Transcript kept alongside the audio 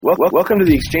Welcome to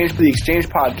the Exchange for the Exchange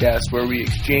podcast, where we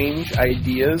exchange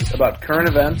ideas about current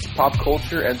events, pop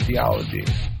culture, and theology.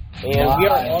 And we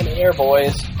are on air,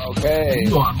 boys. Okay.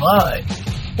 You are live.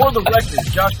 For the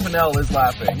record, Josh Pinnell is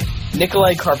laughing.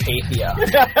 Nikolai Carpathia.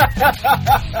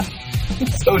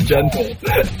 So gentle.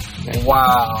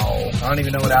 Wow. I don't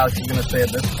even know what Alex is going to say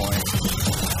at this point.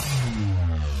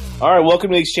 All right, welcome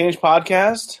to the Exchange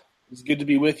podcast. It's good to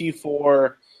be with you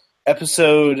for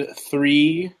episode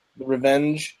 3, The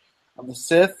Revenge of the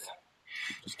Sith.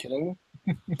 Just kidding.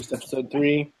 Just episode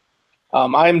 3.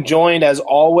 I'm joined, as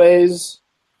always,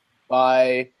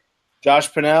 by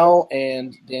Josh Pinnell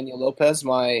and Daniel Lopez,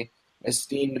 my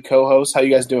esteemed co-host. How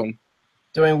you guys doing?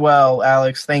 Doing well,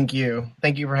 Alex. Thank you.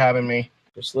 Thank you for having me.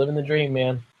 Just living the dream,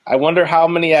 man. I wonder how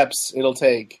many eps it'll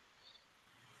take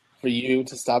for you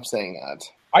to stop saying that.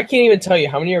 I can't even tell you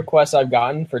how many requests I've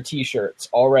gotten for T-shirts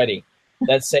already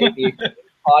that say the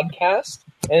podcast,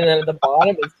 and then at the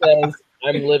bottom it says,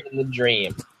 "I'm living the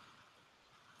dream."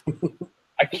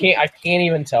 I can't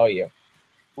even tell you.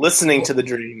 Listening to the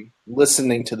dream.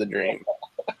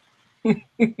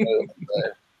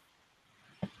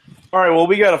 All right, well,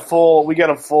 we got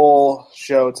a full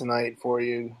show tonight for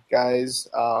you guys,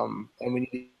 and we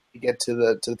need to get to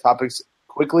the topics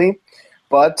quickly.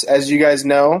 But as you guys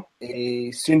know,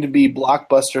 a soon-to-be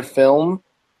blockbuster film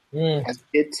has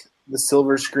hit the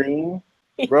silver screen.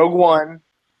 Rogue One.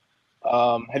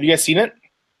 Have you guys seen it?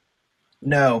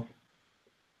 No.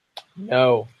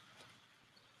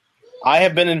 I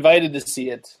have been invited to see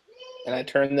it, and I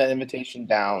turned that invitation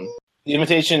down. The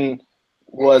invitation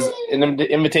was an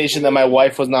invitation that my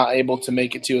wife was not able to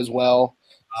make it to as well,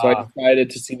 so I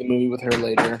decided to see the movie with her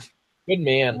later. Good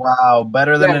man. Wow,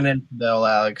 better than an infidel,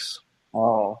 Alex.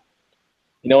 Oh,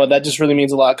 you know what? That just really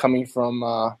means a lot coming from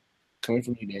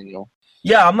you, Daniel.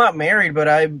 Yeah, I'm not married, but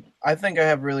I think I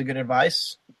have really good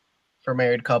advice for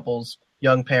married couples,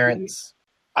 young parents.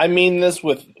 I mean this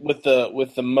with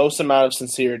the most amount of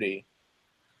sincerity.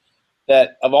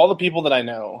 That of all the people that I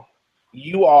know,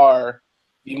 you are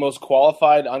the most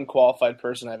qualified, unqualified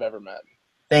person I've ever met.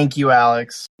 Thank you,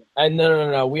 Alex.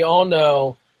 No. We all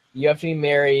know you have to be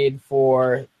married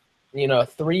for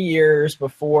 3 years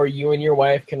before you and your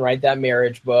wife can write that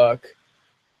marriage book.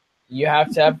 You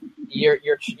have to have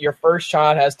your first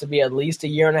child has to be at least a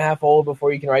year and a half old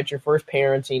before you can write your first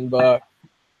parenting book.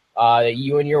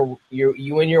 You and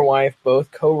your wife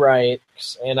both co-write,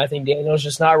 and I think Daniel's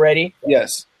just not ready.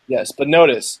 Yes, but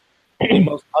notice the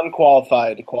most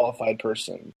qualified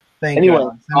person. Thank you.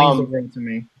 Alex. That means everything to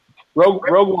me.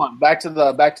 Rogue One. Back to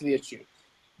the issue.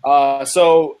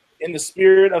 So, in the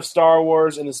spirit of Star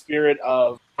Wars, in the spirit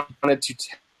of I wanted to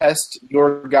test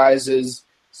your guys'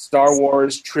 Star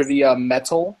Wars trivia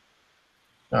metal.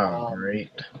 Oh, great.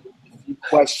 A few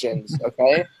questions,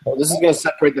 okay? Well, this is going to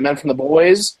separate the men from the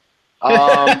boys.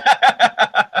 I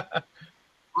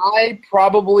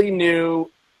probably knew,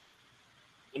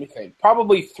 let me think,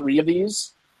 probably 3 of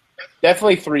these.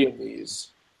 Definitely 3 of these.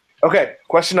 Okay,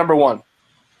 question number 1.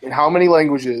 In how many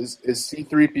languages is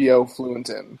C-3PO fluent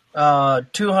in?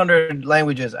 200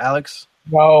 languages, Alex.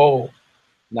 No.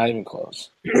 Not even close.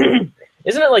 Isn't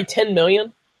it like 10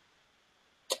 million?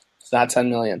 It's not 10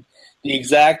 million. The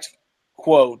exact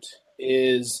quote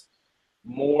is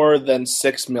more than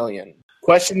 6 million.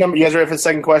 Question number, you guys ready for the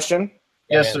second question?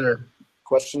 Yes, sir.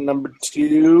 Question number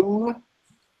 2.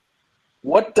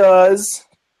 What does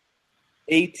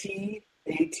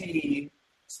AT-AT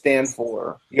stand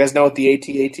for? You guys know what the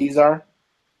AT-ATs are?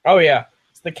 Oh, yeah.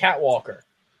 It's the Catwalker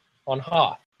on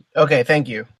Hoth. Okay, thank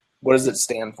you. What does it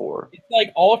stand for? It's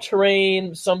like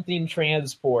all-terrain something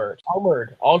transport.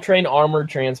 All-terrain armored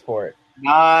transport.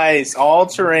 Nice.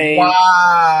 All-terrain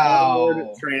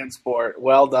armored transport.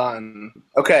 Well done.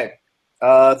 Okay.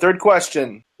 Third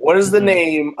question. What is the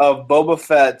name of Boba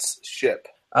Fett's ship?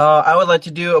 I would like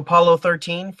to do Apollo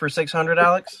 13 for 600,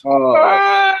 Alex.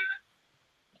 Oh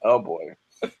boy.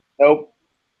 Nope.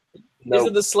 Is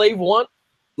it the Slave One?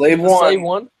 Slave One. Slave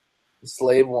One?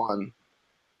 Slave One.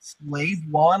 Slave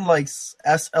One, like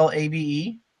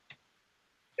SLAVE?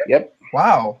 Yep.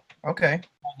 Wow. Okay.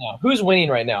 Now, who's winning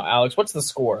right now, Alex? What's the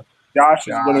score? Josh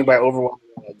is winning by overwhelming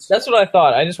odds. That's what I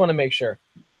thought. I just want to make sure.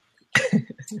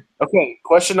 Okay,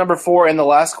 question number 4 and the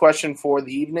last question for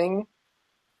the evening.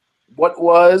 What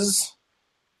was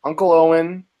Uncle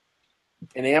Owen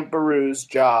and Aunt Beru's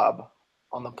job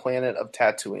on the planet of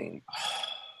Tatooine?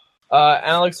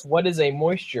 Alex, what is a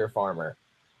moisture farmer?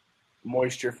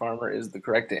 Moisture farmer is the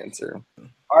correct answer.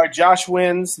 All right, Josh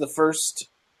wins the first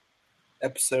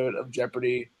episode of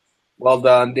Jeopardy. Well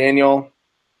done, Daniel.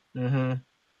 Mm-hmm.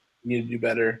 You need to do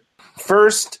better.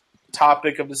 First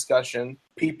topic of discussion,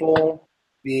 people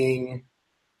being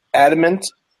adamant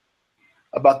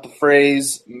about the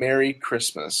phrase Merry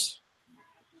Christmas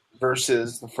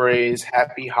versus the phrase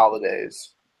Happy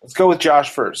Holidays? Let's go with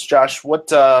Josh first. Josh,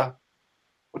 what's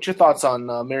your thoughts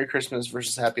on Merry Christmas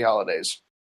versus Happy Holidays?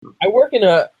 I work in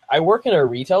a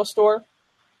retail store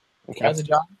as a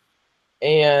job,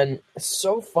 and it's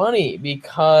so funny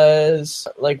because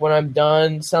like when I'm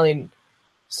done selling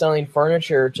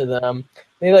furniture to them,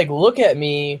 they like look at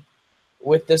me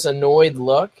with this annoyed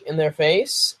look in their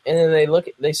face, and then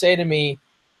they say to me,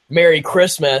 "Merry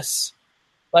Christmas,"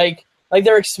 like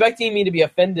they're expecting me to be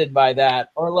offended by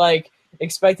that, or like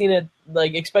expecting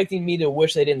me to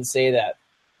wish they didn't say that,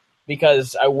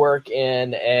 because I work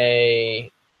in a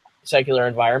secular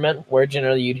environment where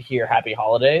generally you'd hear Happy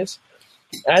Holidays.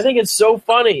 And I think it's so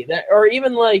funny that, or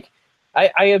even like,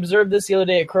 I observed this the other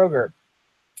day at Kroger.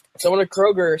 Someone at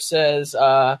Kroger says,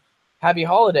 Happy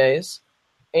Holidays,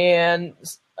 and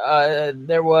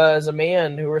there was a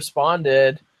man who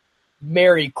responded,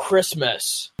 Merry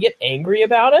Christmas. Get angry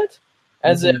about it,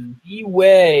 as if the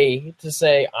way to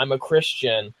say I'm a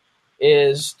Christian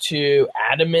is to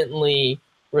adamantly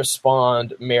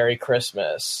respond Merry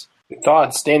Christmas. Good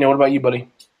thoughts. Daniel, what about you, buddy?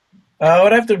 I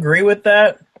would have to agree with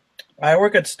that. I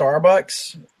work at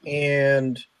Starbucks,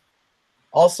 and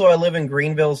also I live in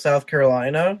Greenville, South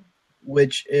Carolina,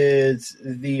 which is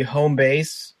the home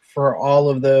base for all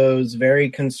of those very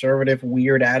conservative,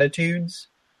 weird attitudes.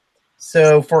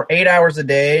 So for 8 hours a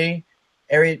day,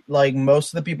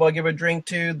 most of the people I give a drink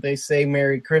to, they say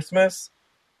Merry Christmas.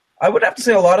 I would have to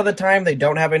say a lot of the time they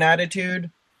don't have an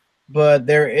attitude, but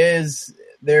there is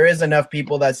enough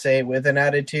people that say it with an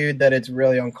attitude that it's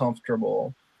really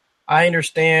uncomfortable. I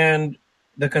understand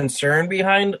the concern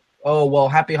behind,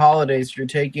 Happy Holidays, you're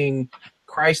taking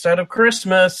Christ out of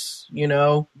Christmas,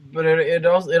 but it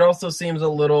also seems a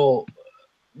little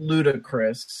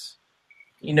ludicrous,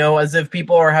 as if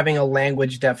people are having a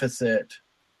language deficit,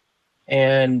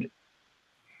 and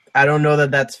I don't know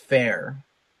that that's fair.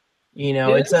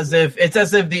 It's as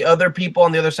if the other people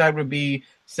on the other side would be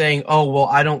saying,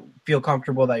 I don't feel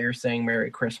comfortable that you're saying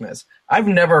Merry Christmas. I've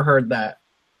never heard that.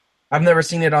 I've never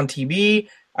seen it on TV.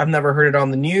 I've never heard it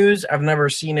on the news. I've never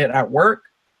seen it at work.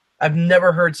 I've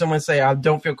never heard someone say, I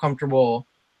don't feel comfortable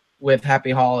with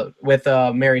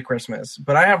Merry Christmas.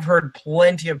 But I have heard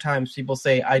plenty of times people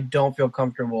say, I don't feel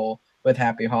comfortable with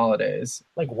Happy Holidays.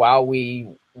 Like, wow, we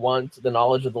want the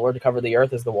knowledge of the Lord to cover the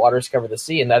earth as the waters cover the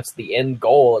sea, and that's the end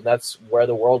goal, and that's where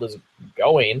the world is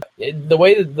going. The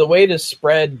way to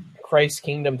spread Christ's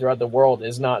kingdom throughout the world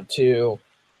is not to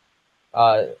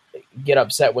get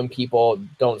upset when people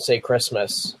don't say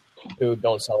Christmas, who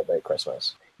don't celebrate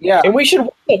Christmas. Yeah. And we should,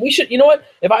 you know what?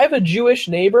 If I have a Jewish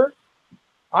neighbor,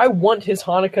 I want his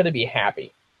Hanukkah to be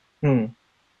happy.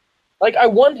 Like, I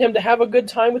want him to have a good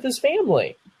time with his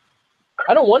family.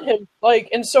 I don't want him,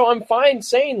 and so I'm fine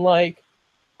saying,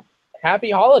 Happy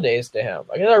Holidays to him.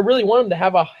 I really want him to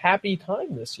have a happy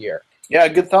time this year. Yeah,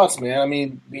 good thoughts, man. I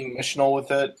mean, being missional with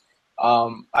it.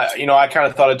 I kind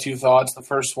of thought of two thoughts. The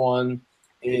first one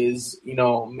is,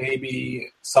 maybe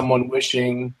someone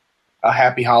wishing a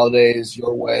Happy Holidays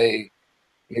your way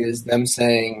is them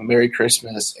saying Merry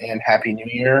Christmas and Happy New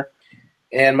Year.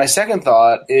 And my second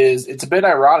thought is it's a bit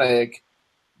ironic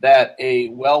that a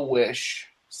well-wish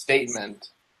statement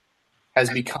has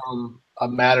become a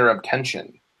matter of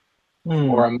tension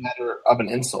or a matter of an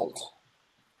insult.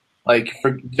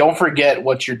 Don't forget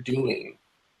what you're doing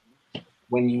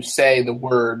when you say the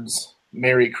words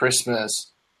Merry Christmas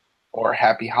or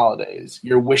Happy Holidays.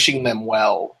 You're wishing them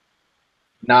well,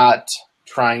 not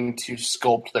trying to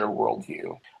sculpt their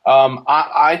worldview.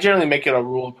 I generally make it a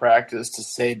rule of practice to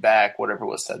say back whatever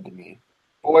was said to me.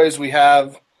 Boys, we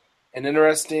have an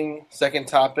interesting second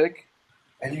topic.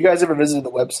 Have you guys ever visited the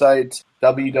website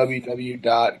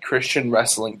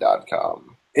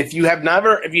www.christianwrestling.com? If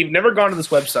you've never gone to this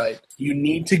website, you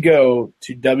need to go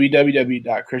to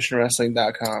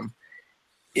www.christianwrestling.com.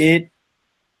 It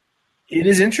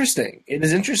is interesting. It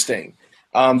is interesting.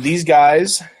 These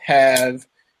guys have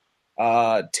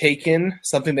taken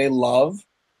something they love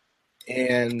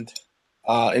and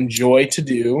enjoy to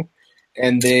do,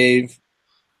 and they've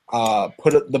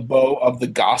put the bow of the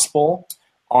gospel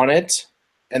on it,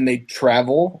 and they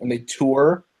travel and they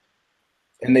tour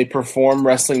and they perform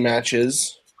wrestling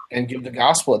matches and give the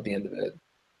gospel at the end of it.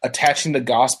 Attaching the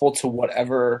gospel to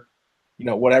whatever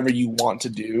you want to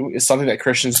do is something that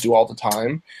Christians do all the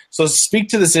time. So speak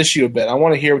to this issue a bit. I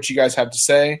want to hear what you guys have to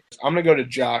say. I'm going to go to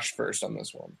Josh first on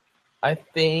this one. I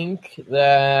think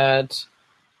that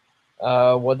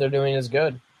what they're doing is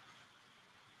good.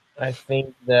 I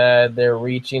think that they're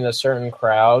reaching a certain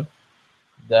crowd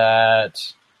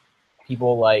that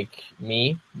people like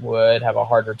me would have a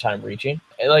harder time reaching.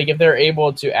 Like, if they're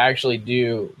able to actually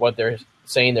do what they're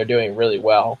saying they're doing really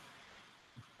well,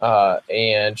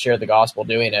 and share the gospel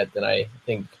doing it, then I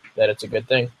think that it's a good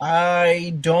thing.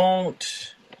 I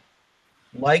don't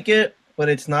like it, but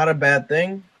it's not a bad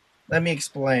thing. Let me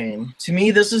explain. To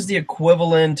me, this is the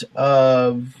equivalent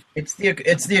of it's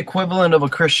the equivalent of a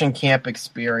Christian camp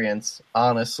experience,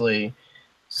 honestly.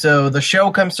 So the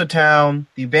show comes to town,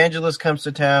 the evangelist comes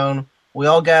to town, we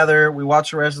all gather, we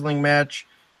watch a wrestling match,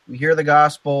 we hear the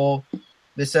gospel.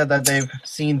 They said that they've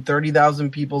seen 30,000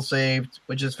 people saved,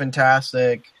 which is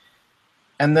fantastic,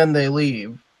 and then they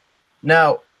leave.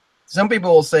 Now, some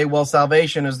people will say, well,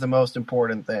 salvation is the most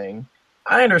important thing.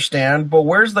 I understand, but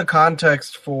where's the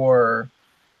context for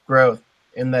growth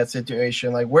in that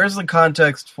situation? Like, where's the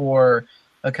context for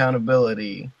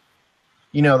accountability?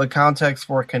 You know, the context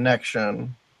for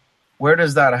connection. Where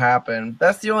does that happen?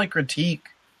 That's the only critique,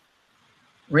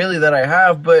 really, that I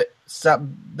have. But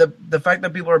the fact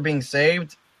that people are being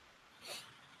saved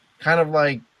kind of,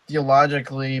 like,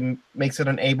 theologically makes it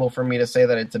unable for me to say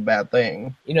that it's a bad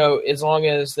thing. You know, as long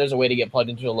as there's a way to get plugged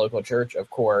into a local church, of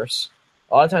course.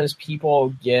 A lot of times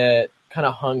people get kind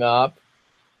of hung up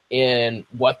in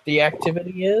what the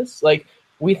activity is. Like,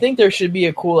 we think there should be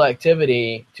a cool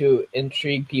activity to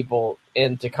intrigue people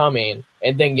into coming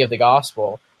and then give the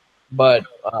gospel. But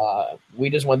we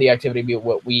just want the activity to be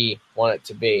what we want it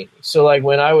to be. So, like,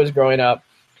 when I was growing up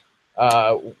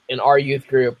in our youth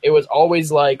group, it was always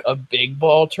like a big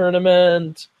ball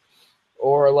tournament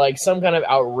or like some kind of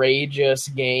outrageous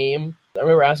game. I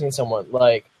remember asking someone,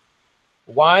 like,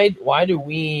 why do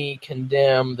we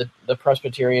condemn the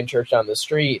Presbyterian church down the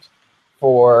street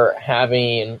for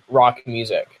having rock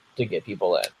music to get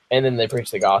people in? And then they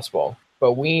preach the gospel.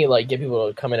 But we, like, get people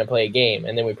to come in and play a game,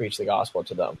 and then we preach the gospel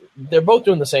to them. They're both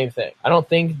doing the same thing. I don't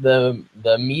think the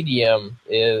medium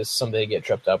is something to get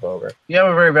tripped up over. You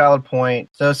have a very valid point.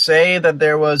 So say that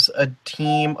there was a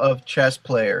team of chess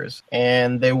players,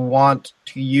 and they want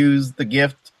to use the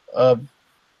gift of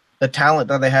the talent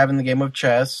that they have in the game of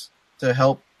chess to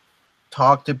help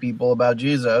talk to people about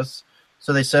Jesus.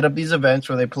 So they set up these events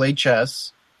where they play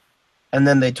chess, and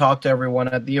then they talk to everyone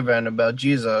at the event about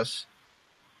Jesus.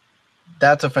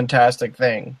 That's a fantastic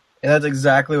thing. And that's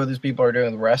exactly what these people are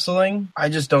doing with wrestling.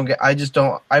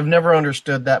 I've never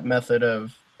understood that method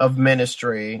of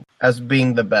ministry as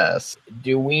being the best.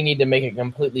 Do we need to make a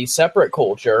completely separate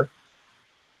culture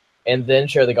and then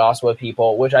share the gospel with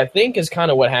people, which I think is kind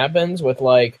of what happens with,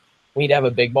 like, we need to have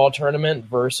a big ball tournament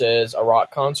versus a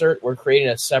rock concert. We're creating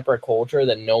a separate culture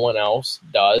that no one else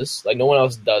does. Like, no one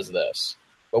else does this,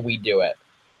 but we do it.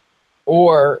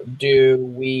 Or do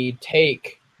we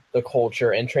take the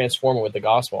culture and transform it with the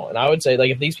gospel? And I would say, like,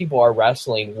 if these people are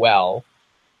wrestling well,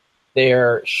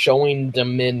 they're showing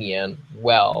dominion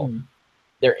well,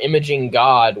 they're imaging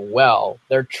God well,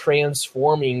 they're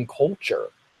transforming culture,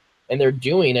 and they're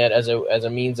doing it as a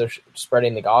means of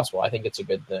spreading the gospel. I think it's a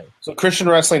good thing. So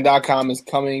ChristianWrestling.com is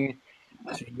coming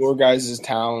to your guys'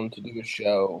 town to do a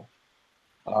show.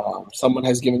 Someone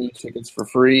has given you tickets for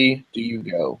free. Do you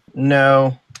go?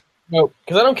 No. No,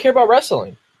 because I don't care about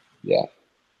wrestling. Yeah.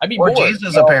 I'd be Or bored.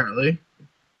 Jesus, apparently.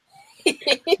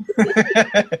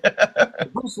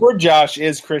 Or Josh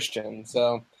is Christian.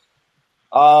 So,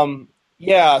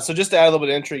 yeah. So just to add a little bit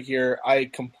of intrigue here, I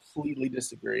completely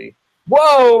disagree.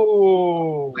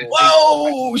 Whoa!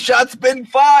 Whoa! Shots been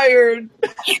fired.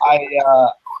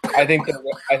 I think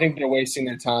they're wasting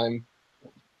their time.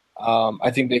 I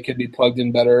think they could be plugged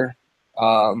in better,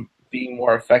 being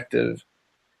more effective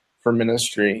for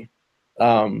ministry.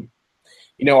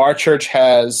 You know, our church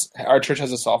has a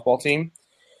softball team.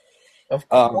 Of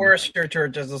course, your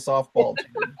church has a softball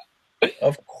team.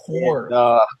 Of course.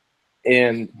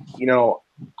 And you know,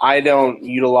 I don't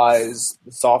utilize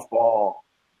the softball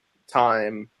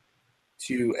time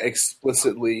to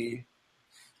explicitly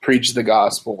preach the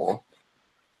gospel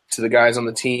to the guys on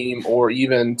the team or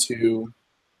even to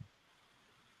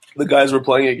the guys we're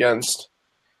playing against.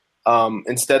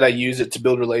 Instead, I use it to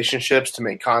build relationships, to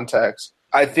make contacts.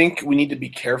 I think we need to be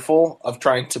careful of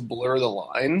trying to blur the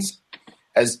lines.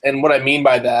 And what I mean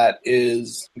by that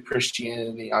is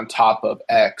Christianity on top of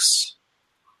X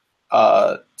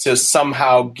to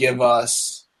somehow give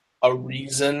us a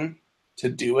reason to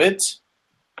do it.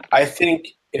 I think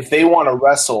if they want to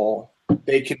wrestle,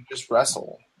 they can just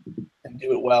wrestle and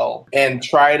do it well and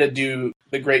try to do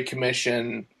the Great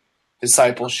Commission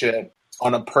discipleship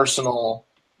on a personal,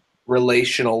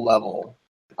 relational level.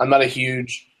 I'm not a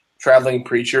huge traveling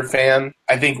preacher fan.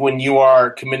 I think when you are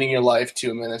committing your life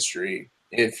to a ministry,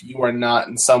 if you are not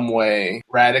in some way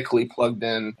radically plugged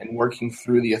in and working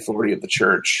through the authority of the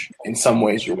church. In some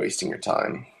ways, you're wasting your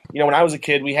time. When I was a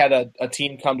kid, we had a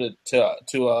team come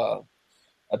to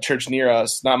a church near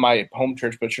us, not my home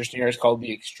church, but a church near us called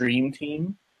the Extreme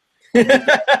Team. You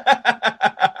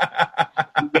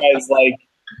guys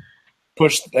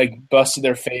busted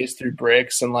their face through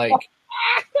bricks and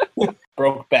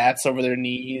broke bats over their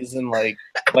knees and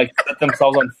set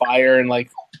themselves on fire and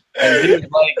dude,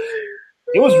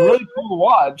 it was really cool to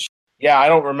watch. Yeah, I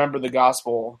don't remember the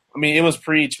gospel. I mean, it was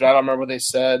preached, but I don't remember what they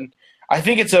said. I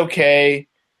think it's okay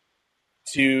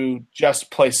to just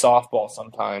play softball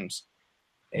sometimes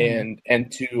and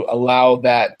to allow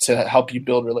that to help you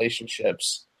build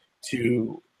relationships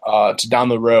to down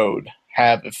the road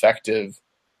have effective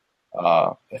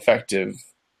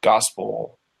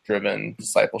gospel-driven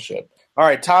discipleship. All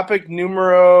right, topic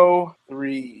numero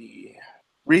 3.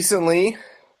 Recently,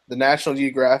 the National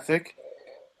Geographic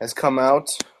has come out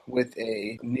with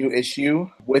a new issue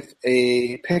with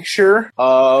a picture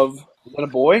of, is that a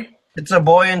boy? It's a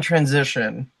boy in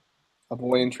transition. A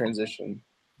boy in transition.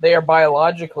 They are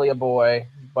biologically a boy,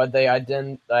 but they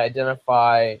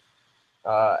identify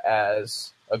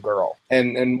as a girl.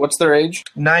 And what's their age?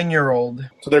 9-year-old.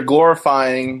 So they're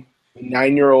glorifying a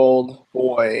 9-year-old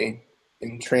boy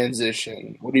in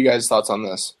transition. What are you guys' thoughts on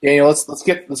this? Daniel, let's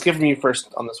get from you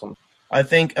first on this one. I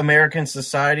think American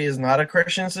society is not a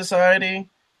Christian society,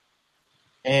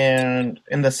 and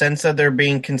in the sense that they're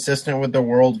being consistent with the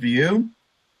worldview,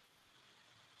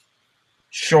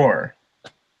 sure.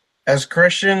 As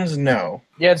Christians, no.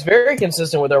 Yeah, it's very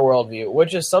consistent with their worldview,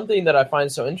 which is something that I find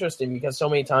so interesting because so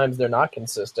many times they're not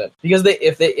consistent. Because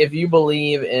if you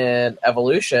believe in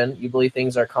evolution, you believe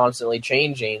things are constantly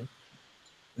changing,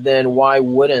 then why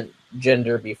wouldn't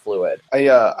gender be fluid?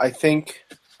 I think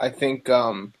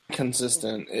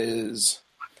consistent is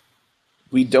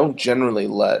we don't generally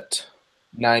let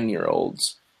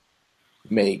 9-year-olds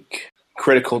make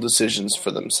critical decisions for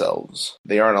themselves.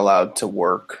 They aren't allowed to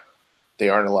work. They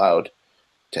aren't allowed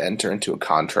to enter into a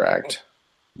contract.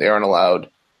 They aren't allowed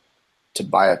to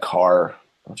buy a car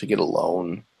or to get a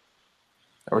loan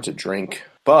or to drink.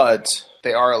 But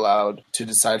they are allowed to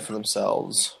decide for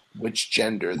themselves which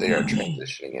gender they are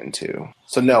transitioning into.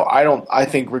 So no, I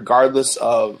think regardless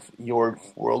of your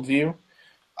worldview,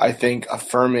 I think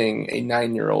affirming a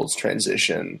 9-year-old's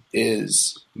transition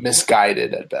is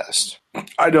misguided at best.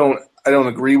 I don't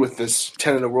agree with this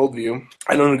tenet of worldview.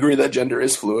 I don't agree that gender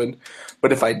is fluid.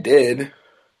 But if I did,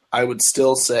 I would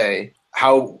still say,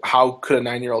 how could a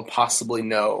 9-year-old possibly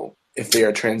know if they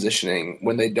are transitioning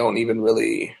when they don't even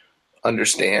really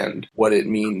understand what it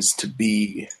means to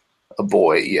be a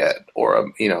boy yet, or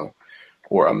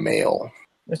a male?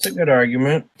 That's a good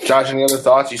argument. Josh, any other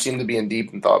thoughts? You seem to be in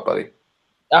deep in thought, buddy.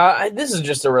 This is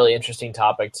just a really interesting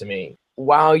topic to me.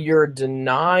 While you're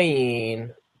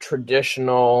denying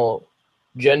traditional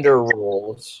gender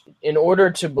roles, in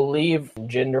order to believe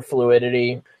gender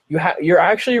fluidity, you're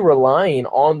actually relying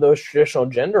on those traditional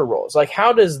gender roles. Like,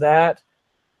 how does that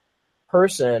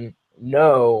person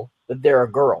know that they're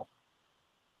a girl?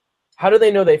 How do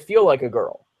they know they feel like a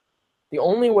girl? The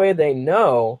only way they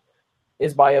know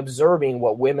is by observing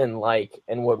what women like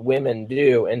and what women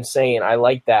do and saying, I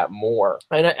like that more.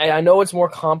 And I know it's more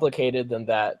complicated than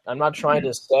that. I'm not trying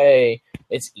to say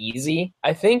it's easy.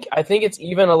 I think it's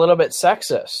even a little bit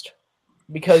sexist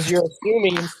because you're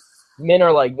assuming men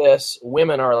are like this,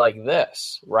 women are like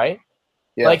this, right?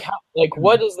 Yeah.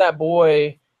 What does that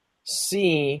boy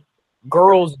see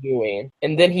girls doing?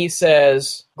 And then he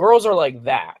says, girls are like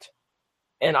that,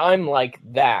 and I'm like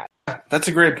that. That's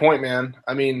a great point, man.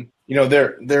 I mean,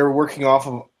 they're working off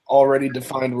of already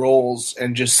defined roles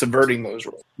and just subverting those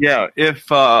roles. Yeah, and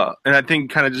I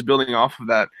think kind of just building off of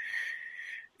that,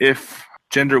 if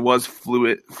gender was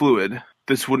fluid,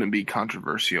 this wouldn't be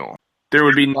controversial. There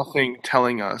would be nothing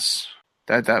telling us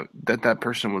that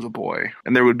person was a boy,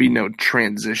 and there would be no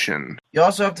transition. You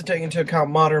also have to take into account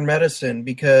modern medicine,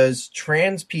 because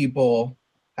trans people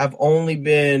have only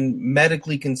been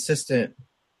medically consistent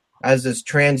as this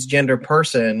transgender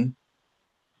person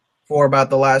for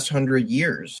about the last 100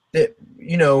 years.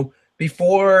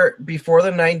 Before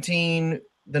the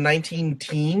 19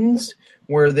 teens,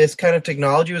 where this kind of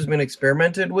technology has been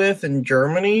experimented with in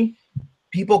Germany,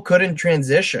 people couldn't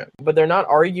transition. But they're not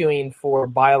arguing for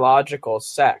biological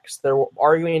sex. They're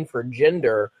arguing for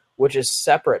gender, which is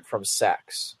separate from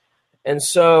sex. And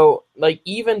so,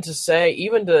 even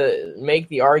to make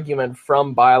the argument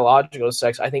from biological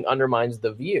sex, I think undermines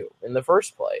the view in the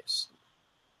first place.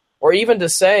 Or even to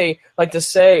say I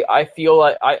feel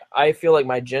like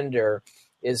my gender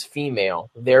is female.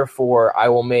 Therefore, I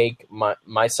will make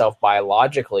myself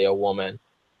biologically a woman.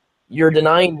 You're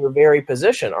denying your very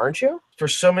position, aren't you? For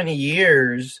so many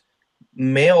years,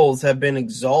 males have been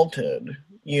exalted,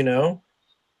 you know?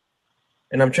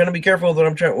 And I'm trying to be careful with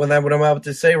what I'm about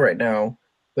to say right now.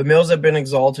 But males have been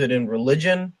exalted in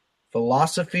religion,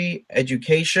 philosophy,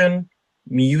 education,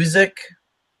 music.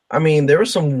 I mean, there were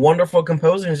some wonderful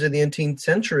composers in the 18th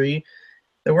century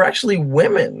that were actually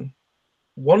women.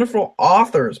 Wonderful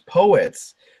authors,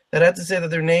 poets, that had to say that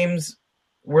their names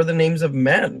were the names of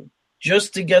men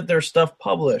just to get their stuff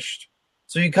published.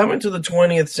 So you come into the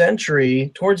 20th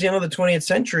century, towards the end of the 20th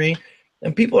century,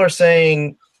 and people are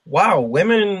saying, wow,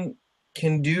 women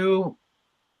can do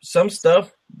some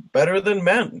stuff better than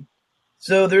men.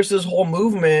 So there's this whole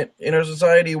movement in our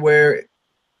society where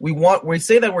we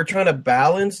say that we're trying to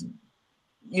balance,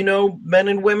 men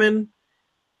and women,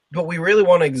 but we really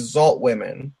want to exalt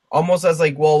women, almost as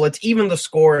like, well, let's even the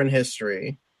score in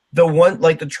history.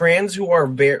 The trans who are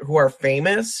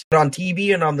famous on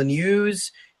TV and on the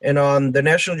news and on the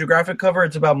National Geographic cover,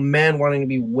 it's about men wanting to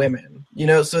be women.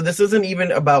 So this isn't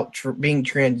even about being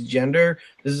transgender.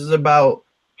 This is about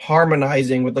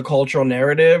harmonizing with the cultural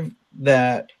narrative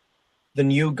that the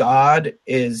new god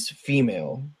is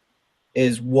female,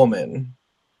 is woman,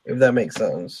 if that makes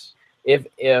sense.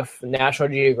 If National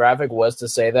Geographic was to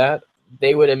say that,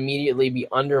 they would immediately be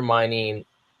undermining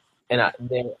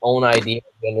their own idea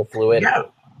of gender fluidity. Yeah,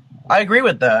 I agree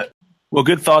with that. Well,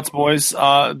 good thoughts, boys.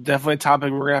 Definitely a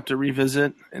topic we're going to have to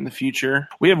revisit in the future.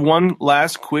 We have one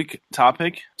last quick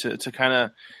topic to kind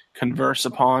of converse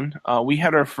upon. We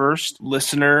had our first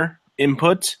listener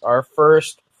input. Our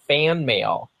first fan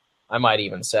mail, I might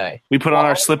even say. We put on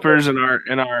our slippers and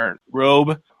our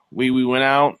robe. We went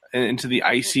out into the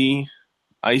icy,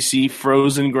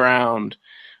 frozen ground,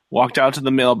 walked out to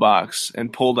the mailbox,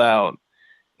 and pulled out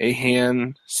a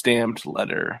hand-stamped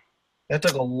letter. That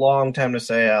took a long time to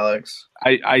say, Alex.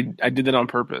 I did that on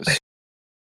purpose.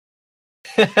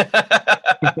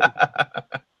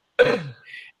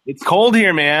 It's cold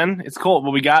here, man. It's cold.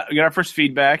 Well, we got our first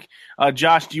feedback.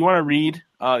 Josh, do you want to read?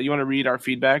 Our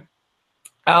feedback?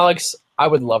 Alex, I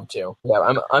would love to.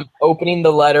 Yeah, I'm opening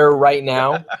the letter right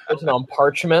now. It's on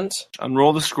parchment.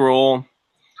 Unroll the scroll.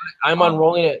 I'm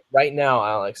unrolling it right now,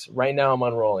 Alex. Right now, I'm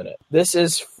unrolling it. This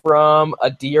is from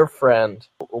a dear friend,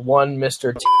 one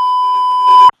Mr. T.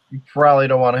 You probably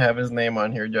don't want to have his name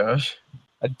on here, Josh.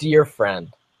 A dear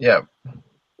friend. Yep.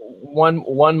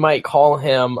 One might call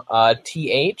him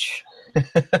TH.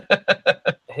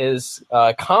 His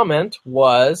comment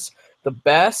was the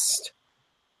best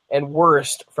and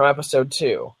worst from episode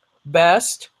 2.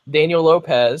 Best, Daniel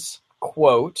Lopez,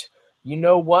 quote, "You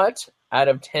know what? Out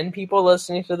of 10 people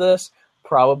listening to this,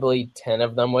 probably 10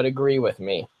 of them would agree with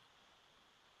me."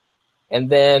 And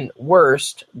then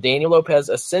worst, Daniel Lopez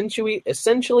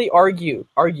essentially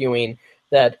arguing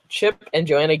that Chip and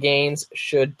Joanna Gaines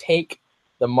should take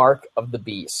the mark of the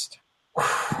beast.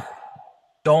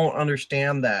 Don't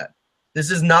understand that.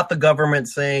 This is not the government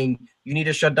saying you need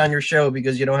to shut down your show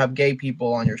because you don't have gay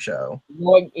people on your show.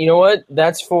 You know what?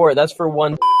 That's for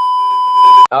one.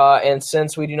 And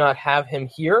since we do not have him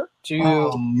here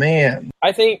oh man,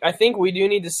 I think we do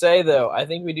need to say though. I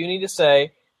think we do need to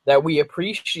say that we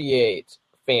appreciate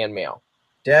fan mail.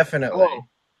 Definitely,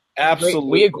 absolutely,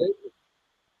 we agree.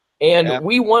 And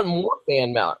we want more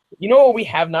fan mail. You know what we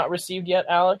have not received yet,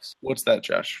 Alex? What's that,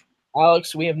 Josh?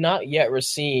 Alex, we have not yet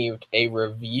received a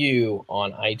review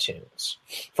on iTunes.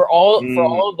 For all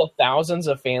of the thousands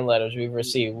of fan letters we've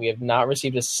received, we have not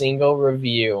received a single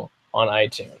review on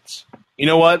iTunes. You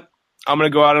know what? I'm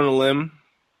going to go out on a limb,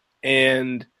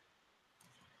 and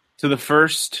to the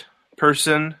first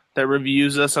person that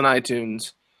reviews us on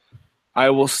iTunes,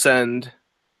 I will send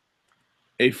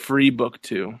a free book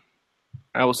to.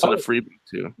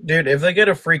 Dude, if they get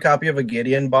a free copy of a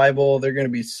Gideon Bible, they're going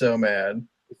to be so mad.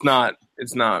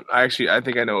 It's not. I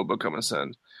think I know what book I'm going to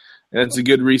send. And it's a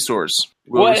good resource.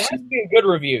 Well, it has to be a good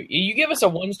review. You give us a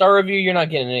 1-star review, you're not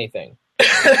getting anything.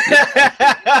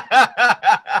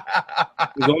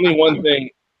 There's only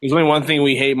one thing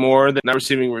we hate more than not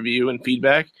receiving review and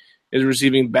feedback is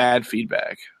receiving bad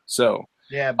feedback. So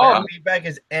yeah, bad feedback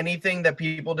is anything that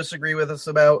people disagree with us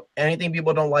about, anything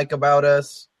people don't like about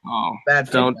us. Oh, bad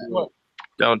feedback.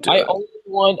 Don't do it.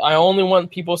 I only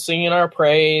want people singing our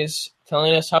praise,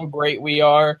 telling us how great we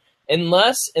are.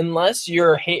 Unless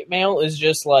your hate mail is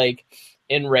just like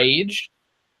enraged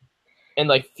and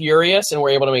like furious, and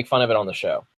we're able to make fun of it on the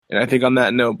show. And I think on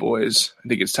that note, boys, I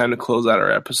think it's time to close out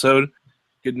our episode.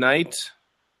 Good night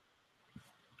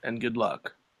and good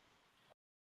luck.